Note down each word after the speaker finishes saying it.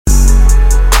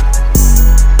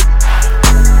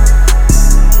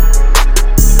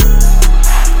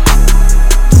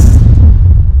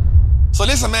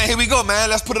Listen, man, here we go, man.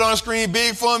 Let's put it on the screen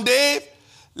big for him, Dave.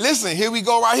 Listen, here we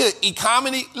go right here.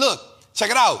 Economy, look,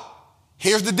 check it out.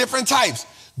 Here's the different types.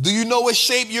 Do you know what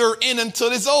shape you're in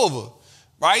until it's over?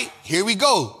 Right? Here we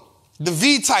go. The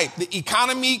V type, the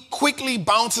economy quickly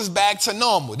bounces back to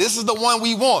normal. This is the one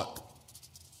we want.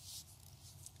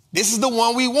 This is the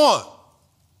one we want.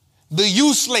 The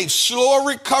U shape, slow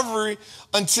recovery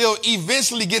until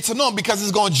eventually get to normal because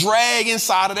it's going to drag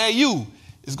inside of that U.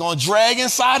 It's going to drag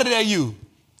inside of that U.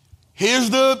 Here's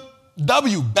the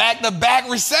W, back-to-back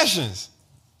recessions.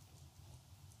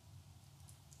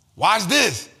 Watch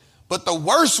this. But the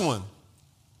worst one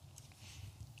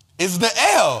is the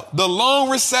L, the long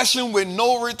recession with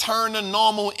no return to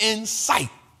normal in sight.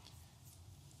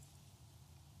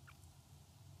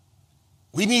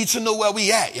 We need to know where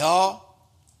we at, y'all.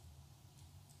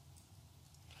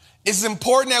 It's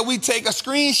important that we take a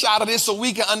screenshot of this so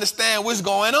we can understand what's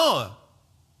going on.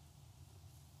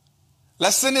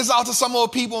 Let's send this out to some more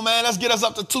people, man. Let's get us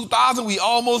up to 2,000. We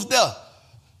almost there,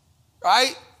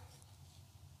 right?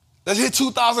 Let's hit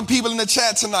 2,000 people in the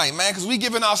chat tonight, man, because we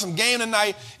giving out some game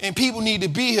tonight, and people need to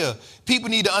be here. People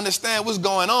need to understand what's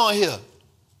going on here.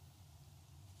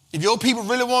 If your people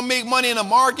really want to make money in the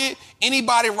market,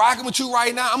 anybody rocking with you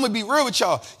right now, I'm going to be real with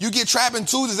y'all. You get Trappin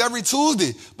Tuesdays every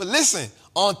Tuesday. But listen,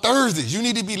 on Thursdays, you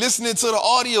need to be listening to the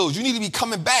audios. You need to be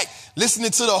coming back,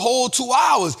 listening to the whole 2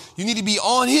 hours. You need to be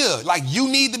on here. Like, you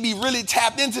need to be really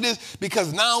tapped into this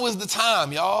because now is the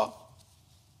time, y'all.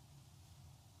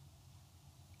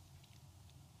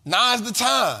 Now is the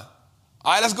time.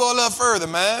 All right, let's go a little further,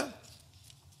 man.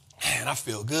 Man, I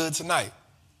feel good tonight.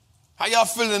 How y'all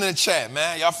feeling in the chat,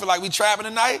 man? Y'all feel like we trapping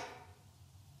tonight?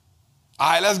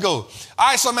 All right, let's go. All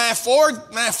right, so, man, Ford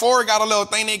got a little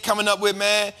thing they coming up with,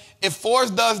 man. If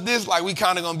Ford does this, like, we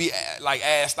kind of going to be, like,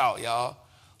 assed out, y'all.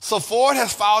 So Ford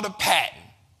has filed a patent.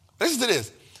 Listen to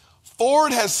this.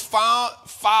 Ford has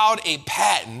filed a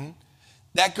patent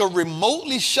that could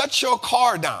remotely shut your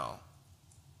car down,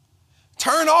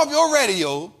 turn off your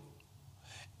radio,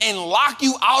 and lock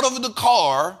you out of the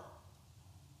car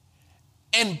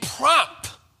and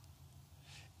prompt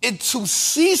it to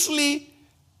ceaselessly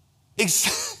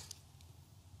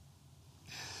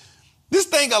this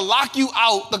thing will lock you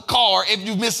out the car if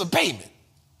you miss a payment.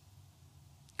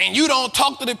 And you don't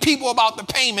talk to the people about the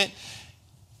payment,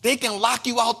 they can lock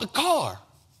you out the car.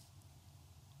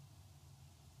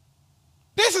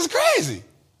 This is crazy.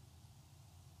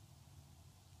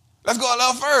 Let's go a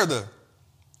little further.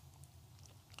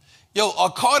 Yo,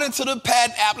 according to the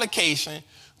patent application,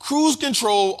 cruise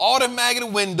control,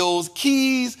 automatic windows,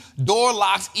 keys, door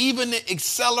locks, even the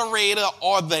accelerator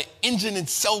or the engine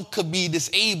itself could be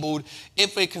disabled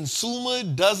if a consumer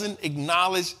doesn't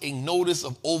acknowledge a notice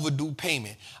of overdue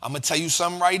payment. I'm going to tell you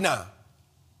something right now,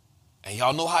 and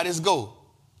y'all know how this go.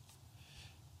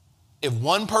 If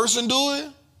one person do it,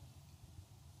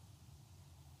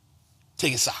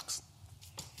 take his socks.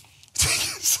 Take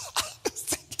his socks.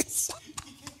 Take his socks.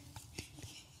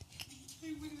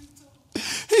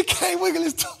 He can't wiggle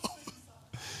his toe.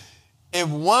 If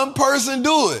one person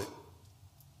do it,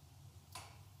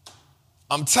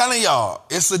 I'm telling y'all,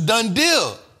 it's a done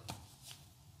deal.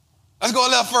 Let's go a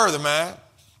little further, man.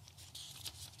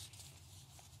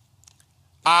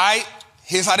 All right,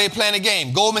 here's how they playing the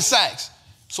game. Goldman Sachs.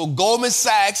 So Goldman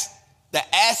Sachs, the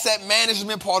asset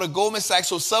management part of Goldman Sachs,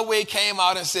 so Subway came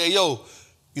out and said, yo,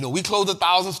 you know, we closed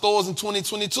 1,000 stores in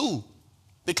 2022.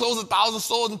 They closed 1,000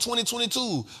 stores in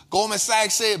 2022. Goldman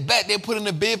Sachs said, bet they put in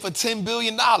a bid for $10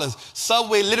 billion.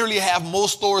 Subway literally have more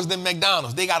stores than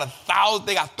McDonald's. They got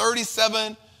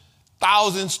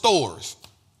 37,000 stores.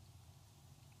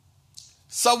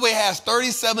 Subway has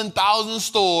 37,000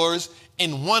 stores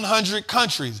in 100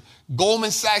 countries. Goldman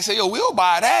Sachs said, yo, we'll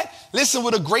buy that. Listen,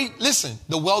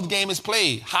 the wealth game is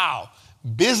played. How?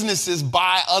 Businesses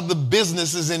buy other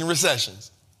businesses in recessions.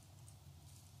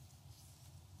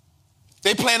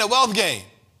 They playing a wealth game.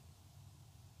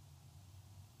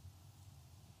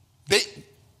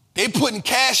 They putting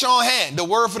cash on hand. The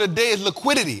word for the day is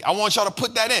liquidity. I want y'all to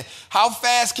put that in. How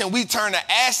fast can we turn an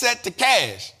asset to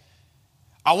cash?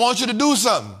 I want you to do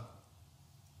something.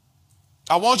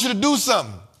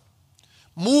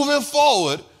 Moving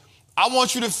forward, I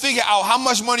want you to figure out how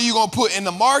much money you're going to put in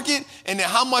the market and then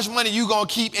how much money you're going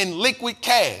to keep in liquid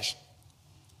cash.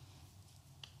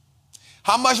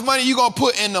 How much money you going to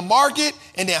put in the market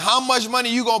and then how much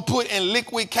money you going to put in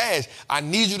liquid cash. I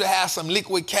need you to have some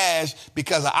liquid cash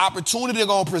because the opportunity is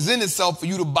going to present itself for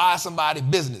you to buy somebody's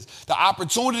business. The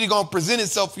opportunity is going to present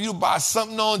itself for you to buy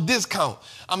something on discount.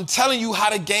 I'm telling you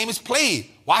how the game is played.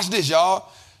 Watch this,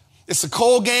 y'all. It's a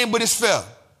cold game, but it's fair.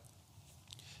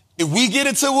 If we get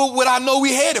into what I know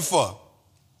we headed for,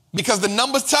 Because the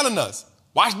numbers telling us,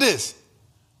 watch this,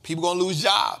 people gonna lose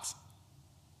jobs.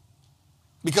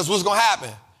 Because what's gonna happen?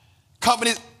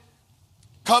 Companies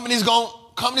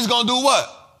gonna do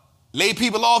what? Lay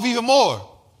people off even more.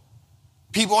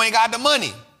 People ain't got the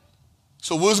money.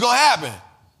 So what's gonna happen?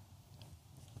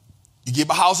 You get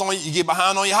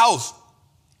behind on your house.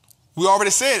 We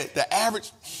already said it. The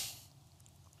average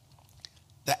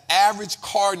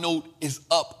car note is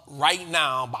up right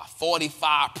now by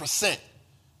 45%.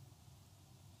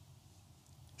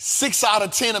 6 out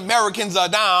of 10 Americans are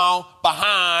down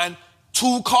behind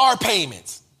 2 car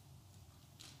payments.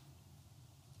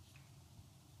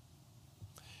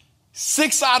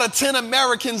 6 out of 10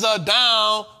 Americans are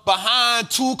down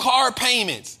behind 2 car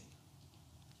payments.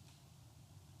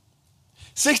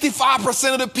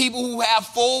 65% of the people who have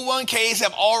 401ks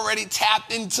have already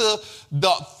tapped into the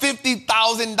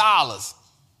 $50,000.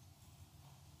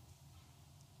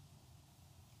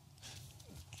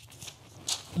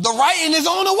 The writing is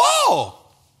on the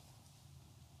wall.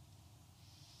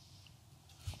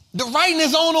 The writing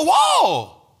is on the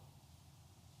wall.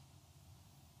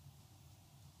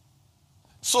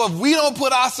 So if we don't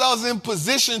put ourselves in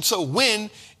position to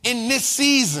win in this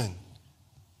season,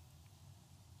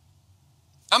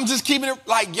 I'm just keeping it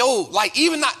like, yo, like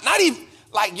even not even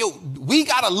like, yo, we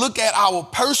got to look at our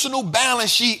personal balance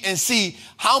sheet and see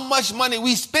how much money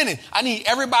we spending. I need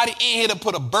everybody in here to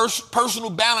put a personal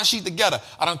balance sheet together.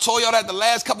 I done told y'all that the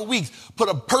last couple of weeks. Put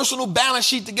a personal balance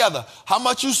sheet together. How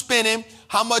much you spending,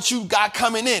 how much you got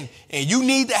coming in. And you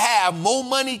need to have more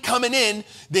money coming in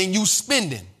than you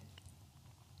spending.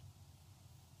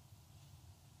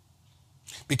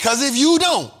 Because if you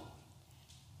don't,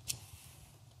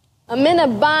 I'm in a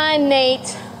bind,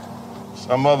 Nate.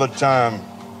 Some other time.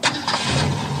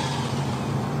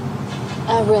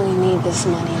 I really need this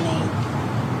money, Nate.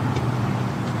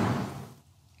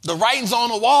 The writing's on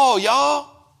the wall, y'all.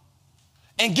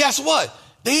 And guess what?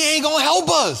 They ain't gonna help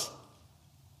us.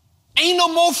 Ain't no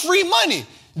more free money.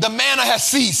 The manna has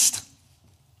ceased.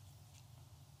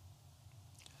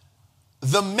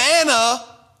 The manna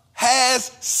has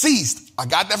ceased. I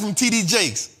got that from T.D.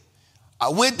 Jakes. I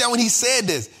went there when he said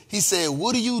this. He said,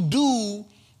 what do you do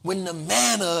when the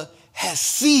manna has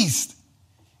ceased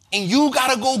and you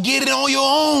got to go get it on your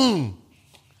own?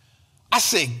 I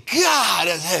said, God,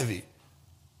 that's heavy.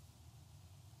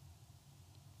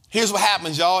 Here's what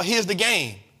happens, y'all. Here's the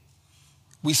game.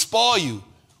 We spoil you.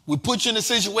 We put you in a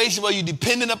situation where you're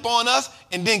dependent upon us,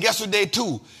 and then guess what they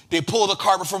do? They pull the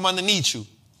carpet from underneath you.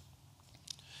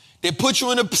 They put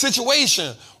you in a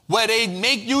situation where they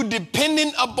make you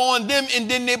dependent upon them, and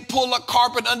then they pull a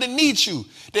carpet underneath you.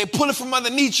 They pull it from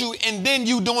underneath you, and then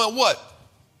you doing what?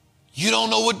 You don't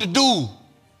know what to do.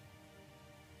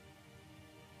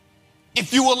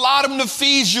 If you allow them to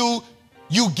feed you,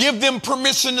 you give them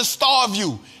permission to starve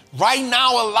you. Right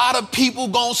now, a lot of people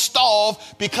gonna starve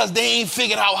because they ain't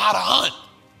figured out how to hunt.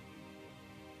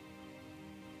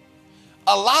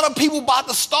 A lot of people about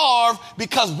to starve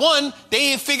because 1,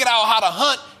 they ain't figured out how to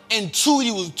hunt, and 2,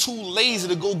 you was too lazy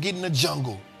to go get in the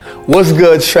jungle. What's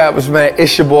good, trappers, man?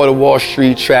 It's your boy, the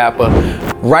Wallstreet Trapper.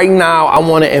 Right now, I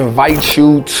want to invite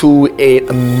you to an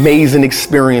amazing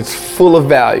experience full of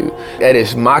value. That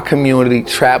is my community,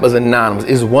 Trappers Anonymous.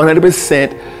 It's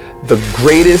 100% the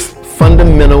greatest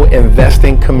fundamental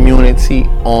investing community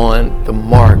on the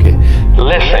market.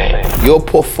 Listen, your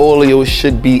portfolio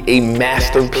should be a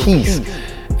masterpiece.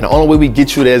 And the only way we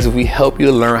get you there is if we help you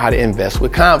to learn how to invest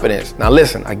with confidence. Now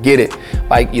listen, I get it.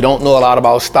 Like you don't know a lot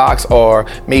about stocks, or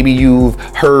maybe you've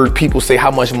heard people say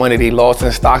how much money they lost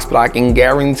in stocks, but I can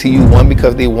guarantee you, 1,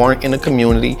 because they weren't in the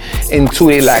community, and 2,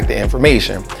 they lack the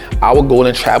information. Our goal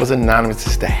in Trappers Anonymous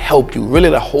is to help you, really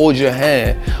to hold your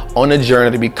hand on the journey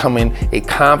to becoming a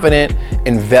confident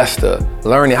investor,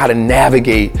 learning how to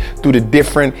navigate through the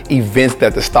different events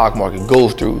that the stock market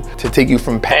goes through to take you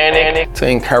from panic to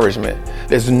encouragement.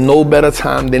 There's no better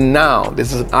time than now.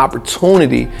 This is an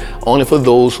opportunity only for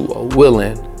those who are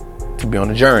willing to be on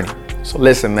the journey. So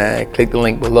listen, man, click the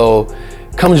link below.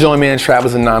 Come join me in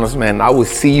Trappers Anonymous, man. I will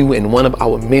see you in one of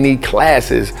our many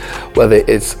classes, whether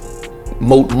it's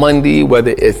Moat Monday,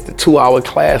 whether it's the 2-hour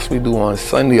class we do on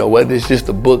Sunday, or whether it's just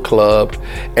a book club.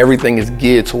 Everything is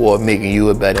geared toward making you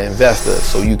a better investor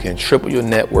so you can triple your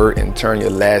net worth and turn your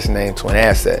last name to an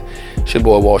asset. It's your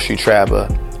boy, Wallstreet Trapper.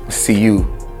 See you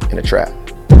in the trap.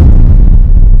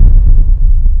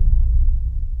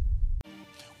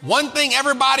 One thing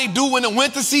everybody do when the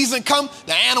winter season come,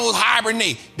 the animals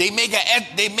hibernate. They make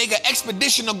an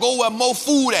expedition to go where more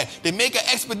food at. They make an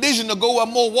expedition to go where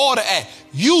more water at.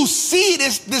 You see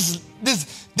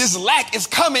this lack is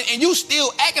coming, and you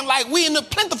still acting like we in the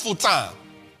plentiful time.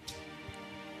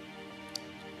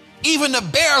 Even the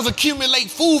bears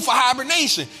accumulate food for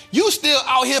hibernation. You still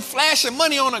out here flashing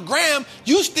money on a gram.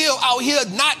 You still out here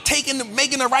not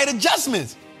making the right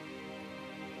adjustments.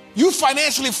 You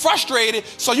financially frustrated,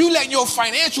 so you let your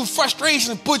financial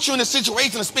frustration put you in a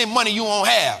situation to spend money you won't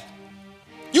have.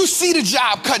 You see the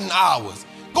job cutting hours.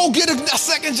 Go get a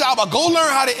second job or go learn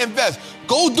how to invest.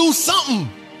 Go do something.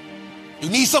 You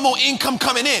need some more income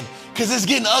coming in because it's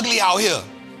getting ugly out here.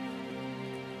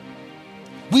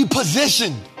 We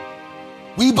positioned.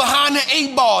 We behind the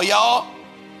 8 ball, y'all.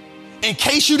 In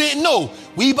case you didn't know,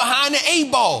 we behind the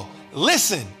 8 ball.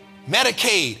 Listen,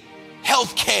 Medicaid,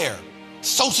 health care,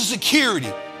 Social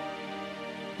Security,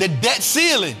 the debt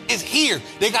ceiling is here.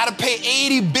 They got to pay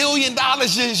 $80 billion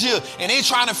this year, and they're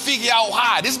trying to figure out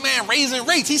how. This man raising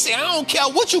rates. He said, I don't care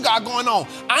what you got going on.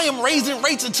 I am raising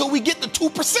rates until we get to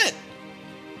 2%.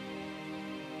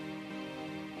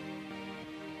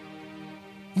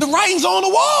 The writing's on the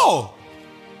wall.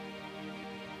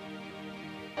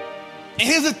 And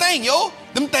here's the thing, yo.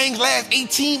 Them things last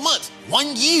 18 months,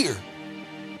 1 year.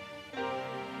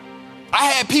 I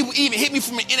had people even hit me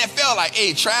from the NFL like,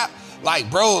 hey, Trap,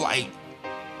 like, bro, like,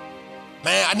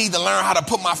 man, I need to learn how to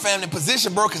put my family in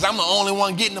position, bro, because I'm the only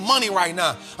one getting the money right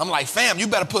now. I'm like, fam, you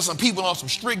better put some people on some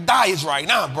strict diets right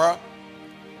now, bro.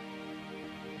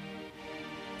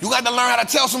 You got to learn how to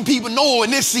tell some people no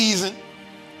in this season.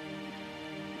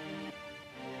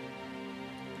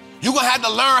 You're going to have to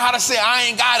learn how to say, I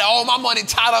ain't got all my money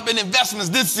tied up in investments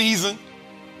this season.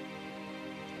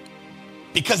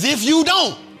 Because if you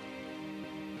don't,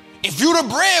 if you're the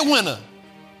breadwinner,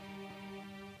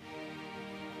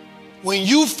 when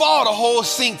you fall, the whole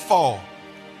sink fall.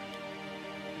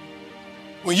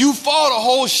 When you fall, the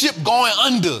whole ship going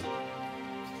under.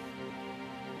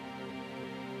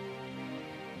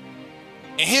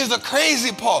 And here's the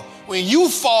crazy part. When you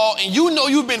fall and you know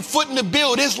you've been footing the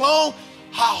bill this long,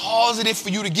 how hard is it for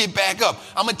you to get back up?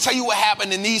 I'm going to tell you what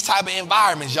happened in these type of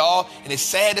environments, y'all. And it's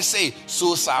sad to say,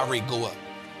 suicide rate go up.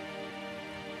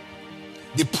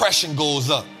 Depression goes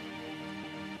up.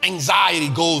 Anxiety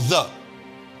goes up.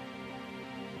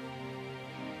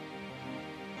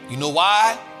 You know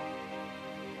why?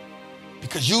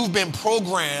 Because you've been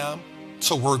programmed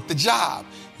to work the job.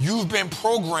 You've been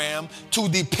programmed to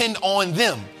depend on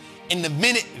them. And the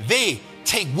minute they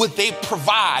take what they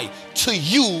provide to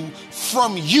you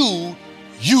from you,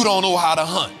 you don't know how to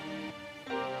hunt.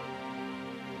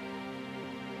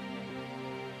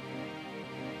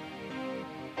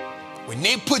 When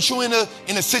they put you in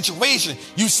a situation,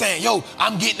 you saying, yo,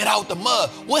 I'm getting it out the mud.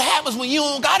 What happens when you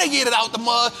don't got to get it out the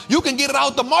mud? You can get it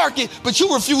out the market, but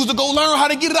you refuse to go learn how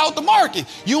to get it out the market.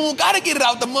 You don't got to get it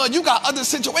out the mud. You got other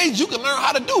situations you can learn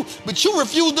how to do, but you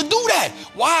refuse to do that.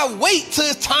 Why wait till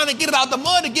it's time to get it out the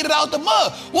mud to get it out the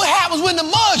mud? What happens when the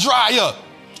mud dry up?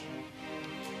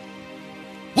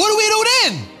 What do we do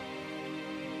then?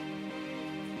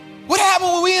 What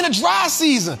happens when we in a dry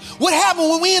season? What happens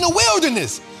when we in the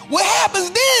wilderness? What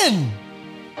happens then?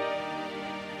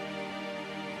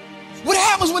 What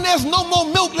happens when there's no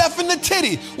more milk left in the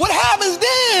titty? What happens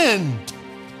then?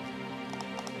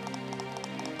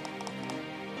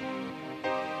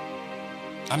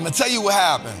 I'm going to tell you what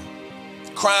happened.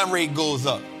 Crime rate goes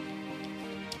up.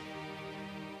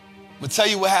 I'm going to tell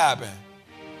you what happened.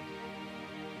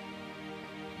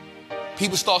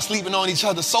 People start sleeping on each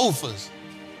other's sofas.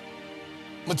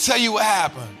 I'm going to tell you what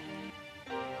happened.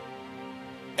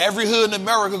 Every hood in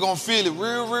America gonna feel it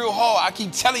real, real hard. I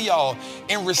keep telling y'all,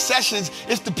 in recessions,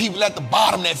 it's the people at the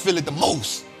bottom that feel it the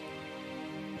most.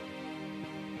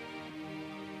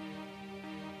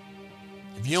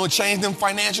 If you don't change them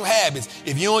financial habits,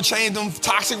 if you don't change them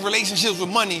toxic relationships with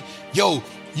money, yo,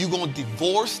 you gonna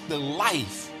divorce the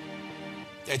life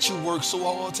that you work so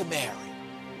hard to marry.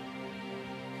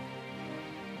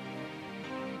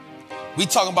 We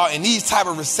talking about in these type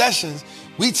of recessions,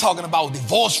 we talking about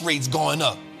divorce rates going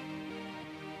up.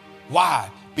 Why?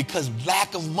 Because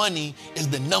lack of money is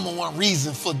the #1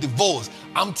 reason for divorce.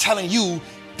 I'm telling you,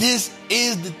 this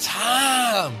is the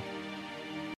time.